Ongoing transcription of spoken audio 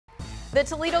The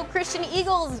Toledo Christian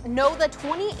Eagles know the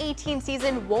 2018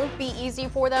 season won't be easy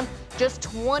for them. Just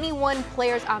 21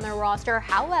 players on their roster.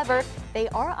 However, they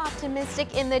are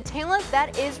optimistic in the talent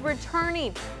that is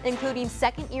returning, including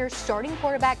second-year starting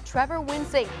quarterback Trevor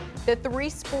Winsing. The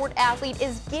three-sport athlete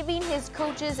is giving his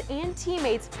coaches and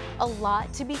teammates a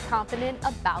lot to be confident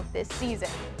about this season.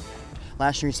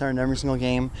 Last year he started every single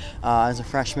game as a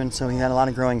freshman, so he had a lot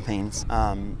of growing pains.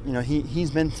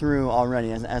 He's been through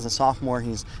already. As a sophomore,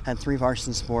 he's had 3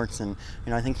 varsity sports, and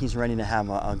I think he's ready to have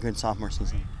a good sophomore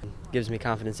season. Gives me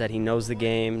confidence that he knows the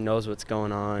game, knows what's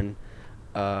going on,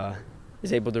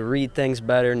 is able to read things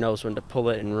better, knows when to pull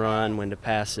it and run, when to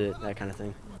pass it, that kind of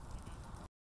thing.